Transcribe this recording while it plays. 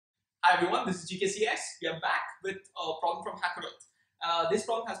Hi everyone, this is GKCS. We are back with a problem from HackerEarth. This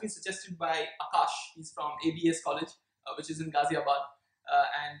problem has been suggested by Akash. He's from ABS College, which is in Ghaziabad.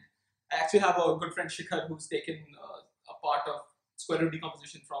 And I actually have a good friend Shikhar who's taken a part of square root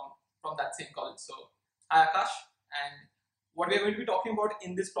decomposition from that same college. So, hi Akash. And what we are going to be talking about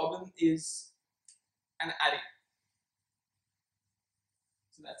in this problem is an array.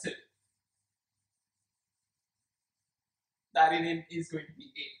 So that's it. The array name is going to be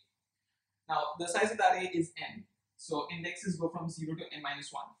A. Now, the size of the array is n, so indexes go from 0 to n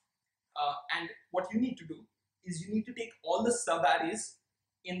minus 1. And what you need to do is you need to take all the sub-arrays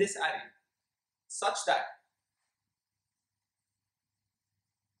in this array such that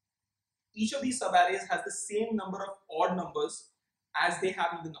each of these sub-arrays has the same number of odd numbers as they have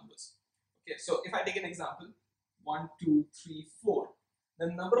even numbers. Okay, so if I take an example, 1, 2, 3, 4, the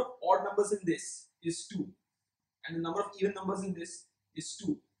number of odd numbers in this is 2, and the number of even numbers in this is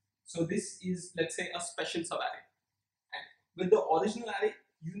 2. So this is, let's say, a special subarray. And with the original array,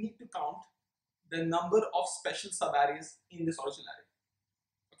 you need to count the number of special subarrays in this original array.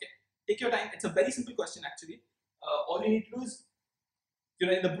 Okay, take your time. It's a very simple question actually. All you need to do is,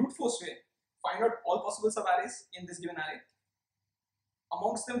 in the brute force way, find out all possible subarrays in this given array.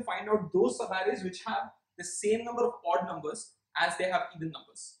 Amongst them, find out those subarrays which have the same number of odd numbers as they have even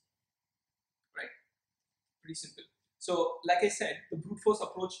numbers. Right? Pretty simple. So, like I said, the brute force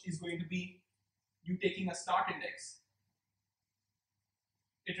approach is going to be you taking a start index,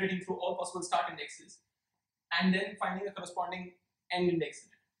 iterating through all possible start indexes, and then finding a corresponding end index in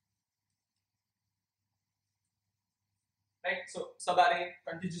it. Right? So, subarray,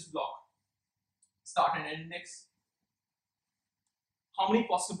 contiguous block, start and end index. How many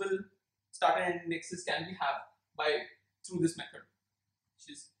possible start and end indexes can we have through this method,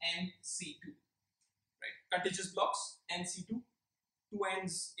 which is NC2. Right? Contiguous blocks, NC2, two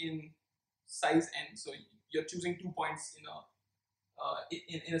ends in size n. So you're choosing 2 points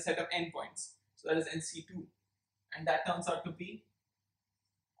in a set of n points. So that is NC2, and that turns out to be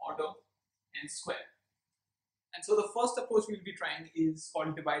order n square. And so the first approach we'll be trying is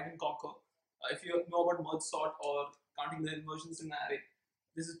called divide and conquer. If you know about merge sort or counting the inversions in an array,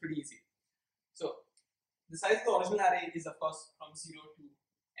 this is pretty easy. So the size of the original array is of course from 0 to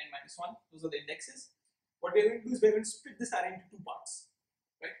n minus 1. Those are the indexes. What we're going to do is we're going to split this array into 2 parts,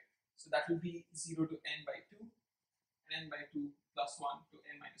 right? So that will be 0 to n by 2 and n by 2 plus 1 to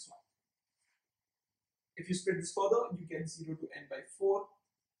n minus 1. If you split this further, you get 0 to n by 4.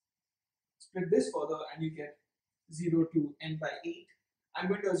 Split this further and you get 0 to n by 8. I'm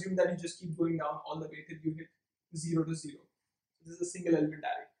going to assume that you just keep going down all the way till you hit 0 to 0. So this is a single element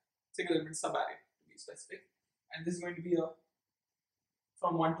array, single element subarray to be specific. And this is going to be a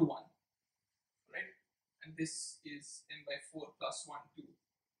from 1 to 1. And this is n by 4 plus 1 to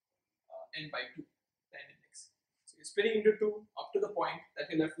n by 2, the n index. So you're splitting into 2 up to the point that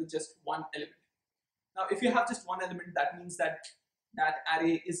you're left with just one element. Now, if you have just one element, that means that that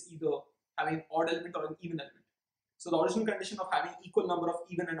array is either having an odd element or an even element. So the original condition of having equal number of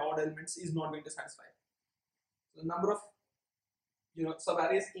even and odd elements is not going to satisfy. So the number of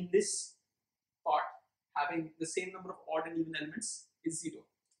subarrays in this part having the same number of odd and even elements is 0.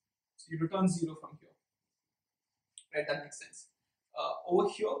 So you return 0 from here. Right, that makes sense. Over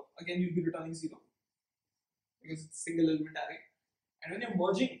here, again, you'll be returning 0 because it's a single element array. And when you're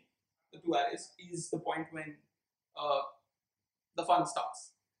merging the two arrays is the point when the fun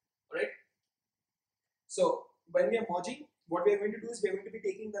starts. Right? So when we are merging, what we are going to do is we are going to be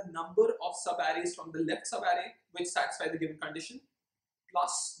taking the number of subarrays from the left subarray which satisfy the given condition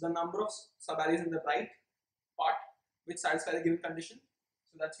plus the number of subarrays in the right part which satisfy the given condition.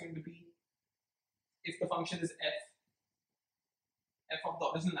 So that's going to be, if the function is f of the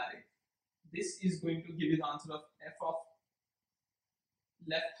original array, this is going to give you the answer of f of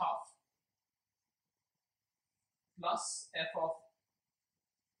left half plus f of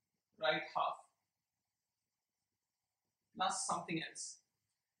right half plus something else.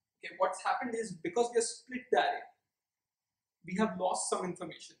 Okay, what's happened is because we have split the array, we have lost some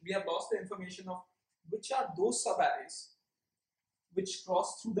information. We have lost the information of which are those subarrays which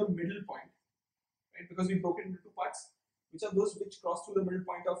cross through the middle point, right? Because we broke it into 2 parts. Which are those which cross through the middle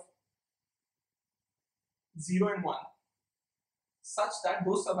point of 0 and 1, such that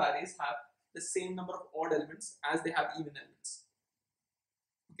those subarrays have the same number of odd elements as they have even elements.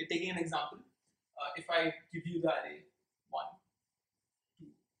 Okay, taking an example, if I give you the array 1, 2,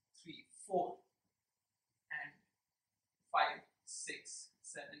 3, 4, and 5, 6,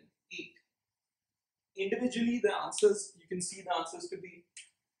 7, 8. Individually, the answers, you can see the answers to be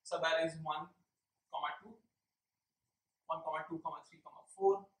subarrays 1, 2, 1, 2, 3,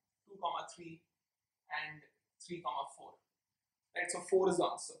 4, 2, comma 3 and 3 comma 4. Right, so 4 is the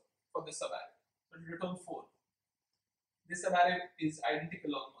answer for this subarray. So return 4. This subarray is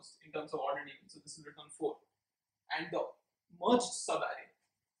identical almost in terms of odd and even, so this will return 4. And the merged subarray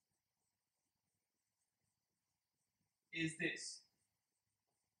is this.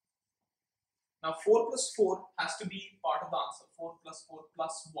 Now 4 plus 4 has to be part of the answer. 4 plus 4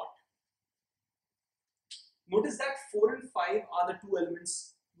 plus what? Notice that 4 and 5 are the two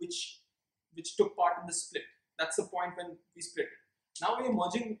elements which took part in the split. That's the point when we split it. Now we are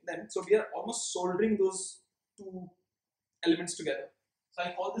merging them, so we are almost soldering those two elements together. So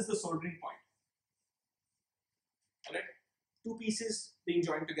I call this the soldering point. Alright? Two pieces being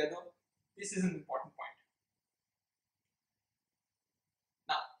joined together. This is an important point.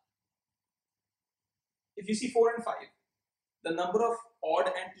 Now, if you see 4 and 5, the number of odd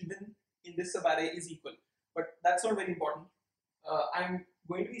and even in this subarray is equal. But that's not very important. I'm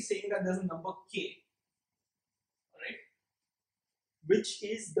going to be saying that there's a number k, alright, which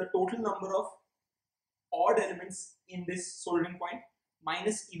is the total number of odd elements in this soldering point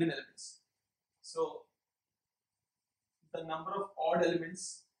minus even elements. So the number of odd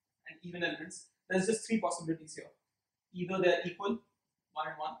elements and even elements, there's just three possibilities here. Either they're equal, 1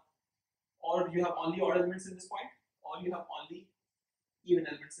 and 1, or you have only odd elements in this point, or you have only even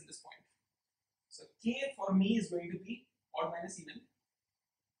elements in this point. So k for me is going to be odd minus even,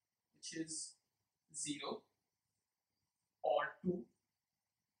 which is 0 or 2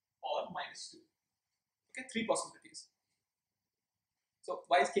 or minus 2. Okay, three possibilities. So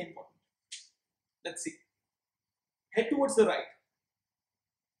why is k important? Let's see. Head towards the right.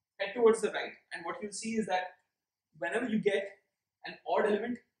 Head towards the right, and what you'll see is that whenever you get an odd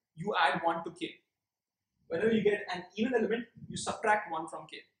element, you add 1 to k. Whenever you get an even element, you subtract 1 from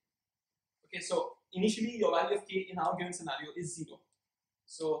k. Okay, so initially your value of k in our given scenario is 0.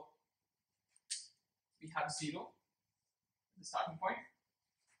 So we have 0, the starting point.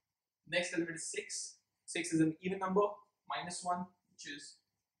 Next element is 6. 6 is an even number, minus 1, which is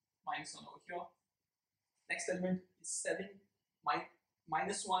minus 1 over here. Next element is 7,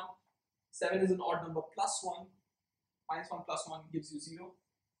 minus 1. 7 is an odd number, plus 1. Minus 1 plus 1 gives you 0.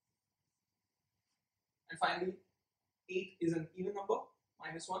 And finally, 8 is an even number,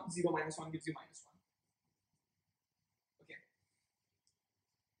 minus 1. 0 minus 1 gives you minus 1. Okay.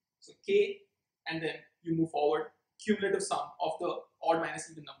 So k, and then you move forward, cumulative sum of the odd minus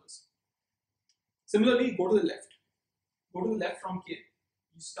even numbers. Similarly, go to the left. Go to the left from k.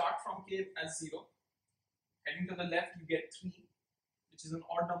 You start from k as 0. Heading to the left, you get 3, which is an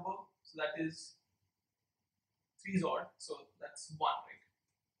odd number. So that is 3 is odd. So that's 1, right?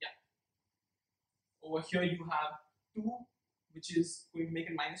 Yeah. Over here, you have 2, which is going to make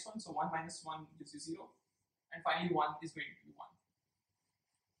it minus 1. So 1 minus 1 gives you 0. And finally, 1 is going to be 1.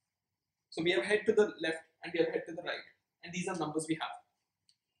 So we have head to the left and we have head to the right. And these are numbers we have.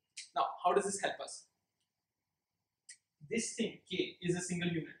 Now, how does this help us? This thing, k, is a single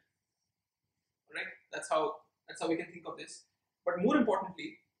unit. Right? That's how we can think of this. But more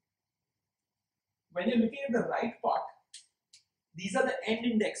importantly, when you're looking at the right part, these are the end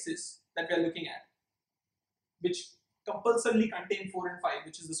indexes that we are looking at, which compulsorily contain 4 and 5,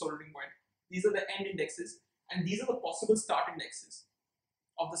 which is the soldering point. These are the end indexes, and these are the possible start indexes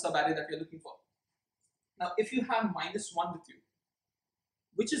of the subarray that we are looking for. Now, if you have minus 1 with you,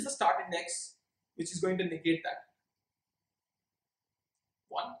 which is the start index which is going to negate that?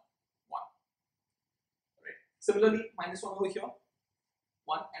 1, 1. Right. Similarly, minus 1 over here,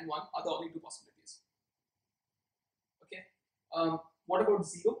 1 and 1 are the only two possibilities. Okay. What about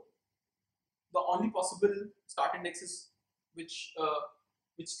 0? The only possible start indexes which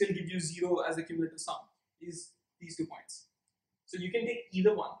still give you 0 as a cumulative sum is these 2 points. So you can take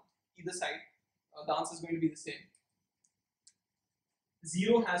either one, either side. The answer is going to be the same.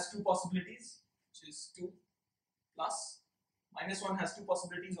 0 has 2 possibilities, which is 2 plus. Minus 1 has 2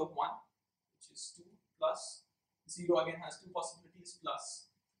 possibilities of 1, which is 2 plus. 0 again has 2 possibilities plus.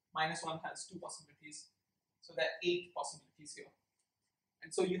 Minus 1 has 2 possibilities. So there are 8 possibilities here.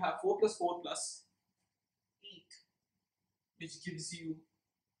 And so you have 4 plus 4 plus 8, which gives you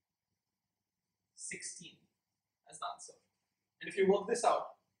 16 as the answer. And if you work this out,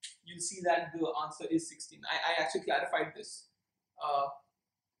 you'll see that the answer is 16. I actually clarified this.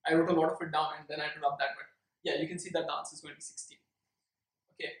 I wrote a lot of it down and then I had to rub that, but yeah, you can see that the answer is going to be 16.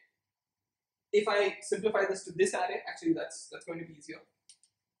 Okay. If I simplify this to this array, actually that's going to be easier.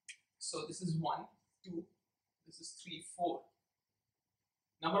 So this is 1, 2, this is 3, 4.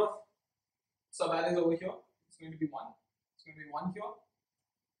 Number of subarrays over here is going to be 1. It's going to be 1 here.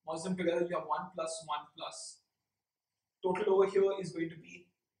 Merge them together, you have 1 plus 1 plus. Total over here is going to be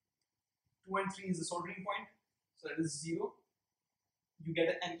 2 and 3 is the soldering point, so that is 0. You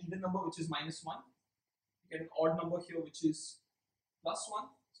get an even number, which is -1. You get an odd number here, which is +1,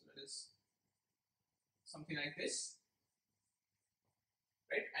 so that is something like this,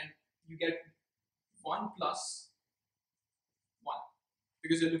 right? And you get 1 plus 1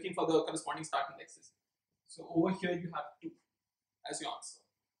 because you're looking for the corresponding start indexes. So over here you have 2 as your answer.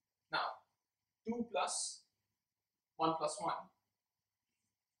 Now 2 plus 1 plus 1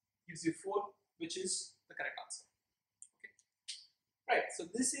 gives you 4, which is the correct answer. Okay, right? So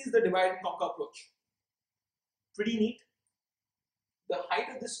this is the divide and conquer approach. Pretty neat. The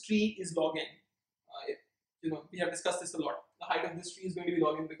height of this tree is log n. We have discussed this a lot. The height of this tree is going to be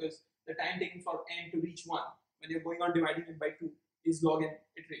log n because the time taken for n to reach 1 when you're going on dividing it by 2 is log n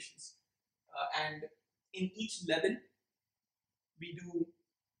iterations. And in each level, we do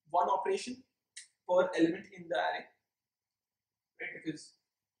one operation per element in the array, right? Because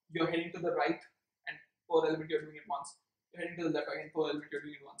you're heading to the right and per element you're doing it once. You're heading to the left again, per element you're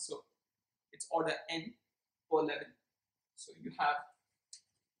doing it once. So it's order n per level. So you have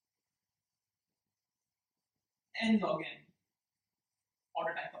n log n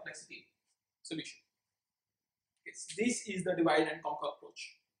order time complexity solution. Okay, so this is the divide and conquer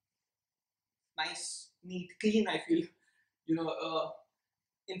approach. Nice, neat, clean, I feel.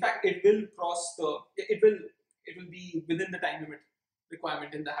 In fact, it will cross the, it will be within the time limit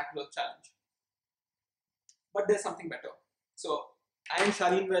requirement in the HackerEarth challenge. But there's something better. So I and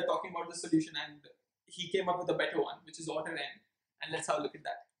Shalin were talking about the solution and he came up with a better one, which is order n, and let's have a look at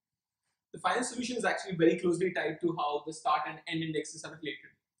that. The final solution is actually very closely tied to how the start and end indexes are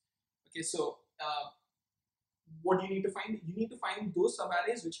related. Okay, so what do you need to find? You need to find those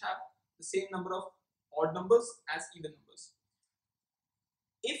subarrays which have the same number of odd numbers as even numbers.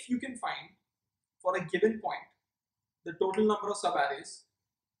 If you can find for a given point the total number of subarrays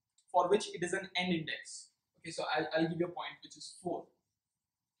for which it is an n index. Okay, so I'll give you a point which is 4.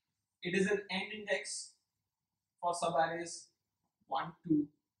 It is an n index for subarrays 1, 2,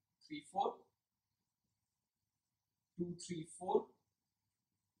 3, 4, 2, 3, 4,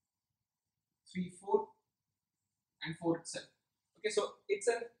 3, 4, and 4 itself. Okay, so it's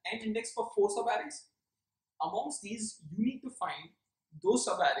an n index for 4 subarrays. Amongst these, you need to find those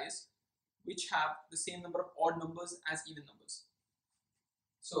subarrays which have the same number of odd numbers as even numbers.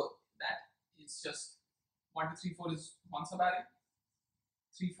 So that is just 1, 2, 3, 4 is one subarray,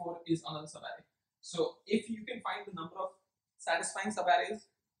 3, 4 is another subarray. So if you can find the number of satisfying subarrays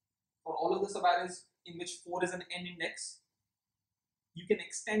for all of the subarrays in which 4 is an n index, you can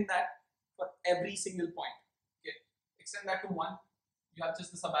extend that for every single point. Okay, extend that to 1, you have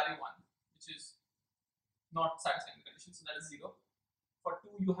just the subarray 1, which is not satisfying the condition, so that is 0. For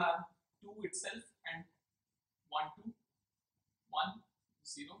 2, you have 2 itself and 1, 2, 1,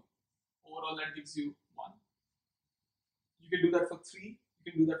 0. Overall, that gives you 1. You can do that for 3,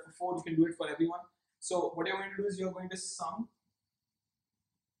 you can do that for 4, you can do it for everyone. So what you're going to do is you're going to sum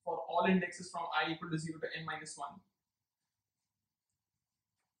for all indexes from I equal to 0 to n minus 1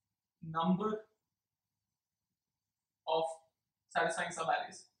 number of satisfying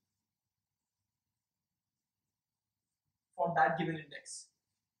subarrays for that given index,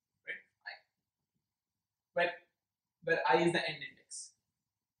 right? Where I is the n index.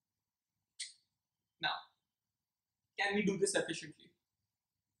 Now, can we do this efficiently?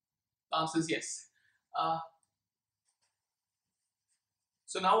 The answer is yes.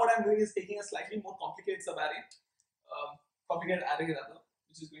 So now what I'm doing is taking a slightly more complicated subarray, complicated array rather,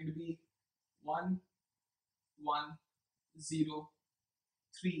 which is going to be 1, 1, 0,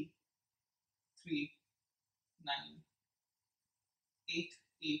 3, 3, 9, 8,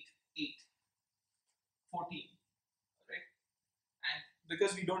 8, 8, 14, right? And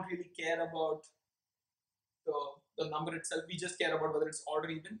because we don't really care about the number itself, we just care about whether it's odd or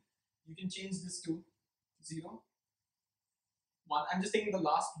even. You can change this to 0, 1. I'm just taking the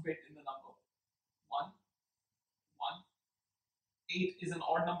last bit in the number. 1, 1. 8 is an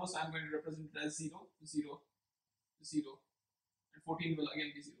odd number, so I'm going to represent it as 0, 0, 0. And 14 will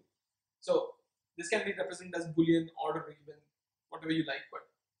again be 0. So this can be represented as Boolean, odd or even, whatever you like, but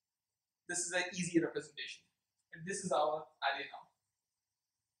this is an easy representation. And this is our array now.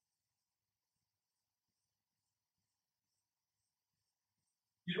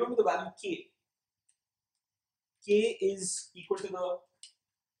 You remember the value k. K is equal to the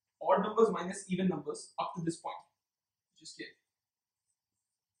odd numbers minus even numbers up to this point, which is k.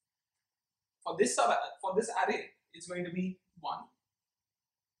 For this array, it's going to be 1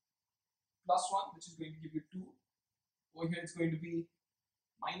 plus 1, which is going to give you 2. Over here, it's going to be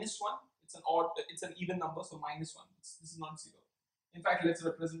minus 1. It's an even number, so minus 1. This is not 0. In fact, let's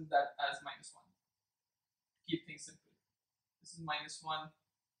represent that as -1. Keep things simple. This is -1,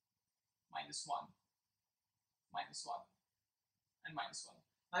 -1, -1, and -1.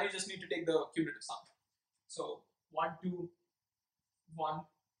 Now you just need to take the cumulative sum. So 1, 2, 1,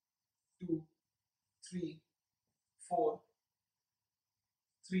 2, 3, 4,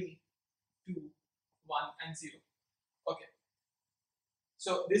 3, 2, 1, and 0. Okay.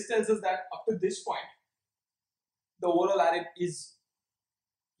 So this tells us that up to this point, the overall array is,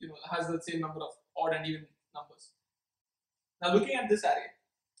 has the same number of odd and even numbers. Now looking at this array,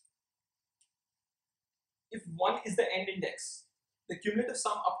 if 1 is the end index, the cumulative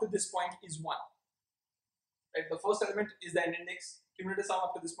sum up to this point is 1. Right? The first element is the end index, cumulative sum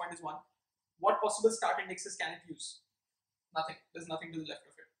up to this point is 1. What possible start indexes can it use? Nothing. There's nothing to the left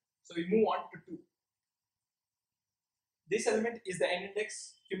of it. So we move on to 2. This element is the end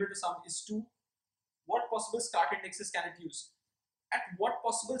index, cumulative sum is 2. What possible start indexes can it use? At what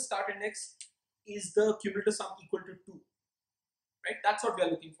possible start index is the cumulative sum equal to 2? Right? That's what we are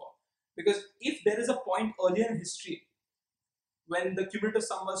looking for. Because if there is a point earlier in history when the cumulative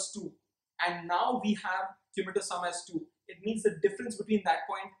sum was 2 and now we have cumulative sum as 2, it means the difference between that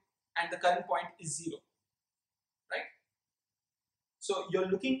point and the current point is 0. Right? So you're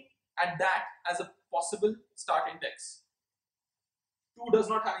looking at that as a possible start index. 2 does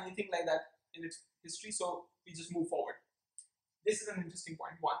not have anything like that in its history, so we just move forward. This is an interesting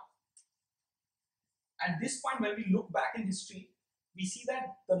point, 1. At this point, when we look back in history, we see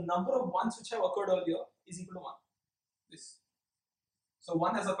that the number of 1s which have occurred earlier is equal to 1. This. So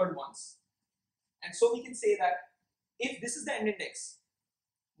 1 has occurred once. And so we can say that if this is the end index,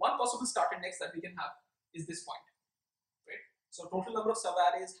 one possible start index that we can have is this point. Right? So total number of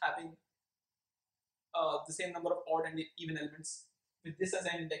subarrays having the same number of odd and even elements with this as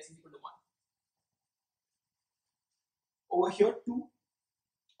an index is equal to 1. Over here 2,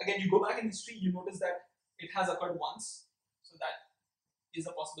 again you go back in history, you notice that it has occurred once, so that is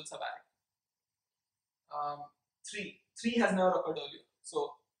a possible subarray. 3 has never occurred earlier,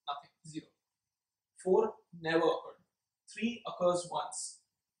 so nothing, 0. 4 never occurred. 3 occurs once,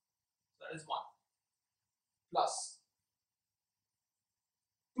 so that is 1. Plus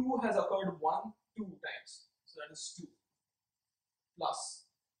 2 has occurred 2 times, so that is 2. Plus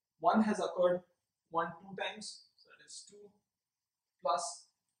 1 has occurred 2 times, so that is 2. Plus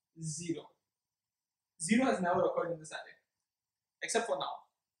 0. 0 has never occurred in this array, except for now.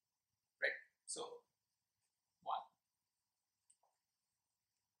 Right? So 1.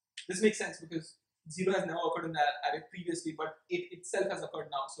 This makes sense because 0 has never occurred in the array previously, but it itself has occurred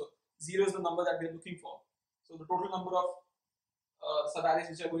now. So 0 is the number that we are looking for. So the total number of subarrays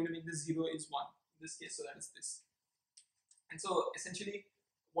which are going to make this 0 is 1 in this case, so that is this. And so essentially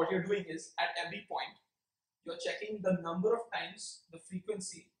what you're doing is at every point you're checking the number of times the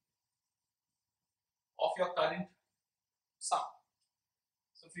frequency of your current sum.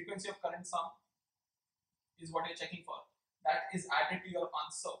 So frequency of current sum is what you're checking for. That is added to your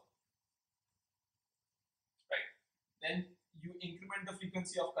answer. Right? Then you increment the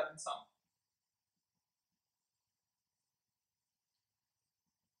frequency of current sum.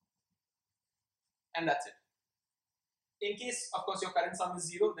 And that's it. In case, of course, your current sum is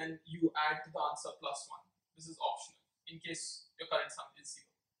 0, then you add to the answer plus 1. This is optional in case your current sum is 0.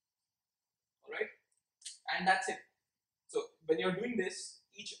 Alright? And that's it. So when you're doing this,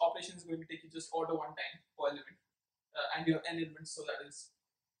 each operation is going to take you just order 1 time per element. And you have n elements, so that is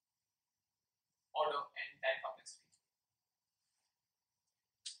order n time complexity.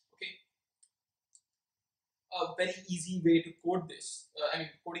 Okay. A very easy way to code this.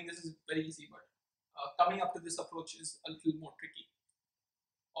 Coding this is very easy, but coming up to this approach is a little more tricky.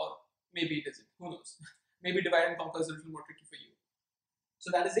 Or maybe it isn't. Who knows? Maybe divide and conquer is a little more tricky for you. So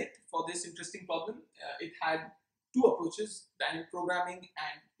that is it for this interesting problem. It had 2 approaches, dynamic programming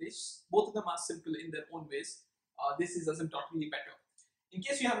and this. Both of them are simple in their own ways. This is asymptotically better. In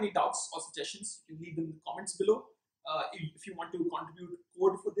case you have any doubts or suggestions, you can leave them in the comments below. If you want to contribute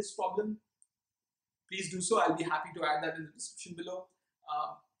code for this problem, please do so. I'll be happy to add that in the description below.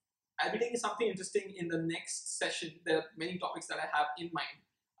 I'll be taking something interesting in the next session. There are many topics that I have in mind.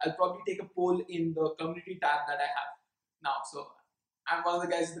 I'll probably take a poll in the community tab that I have now. So I'm one of the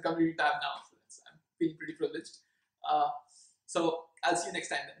guys in the community tab now, so I'm feeling pretty privileged. So I'll see you next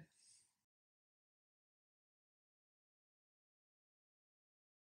time then.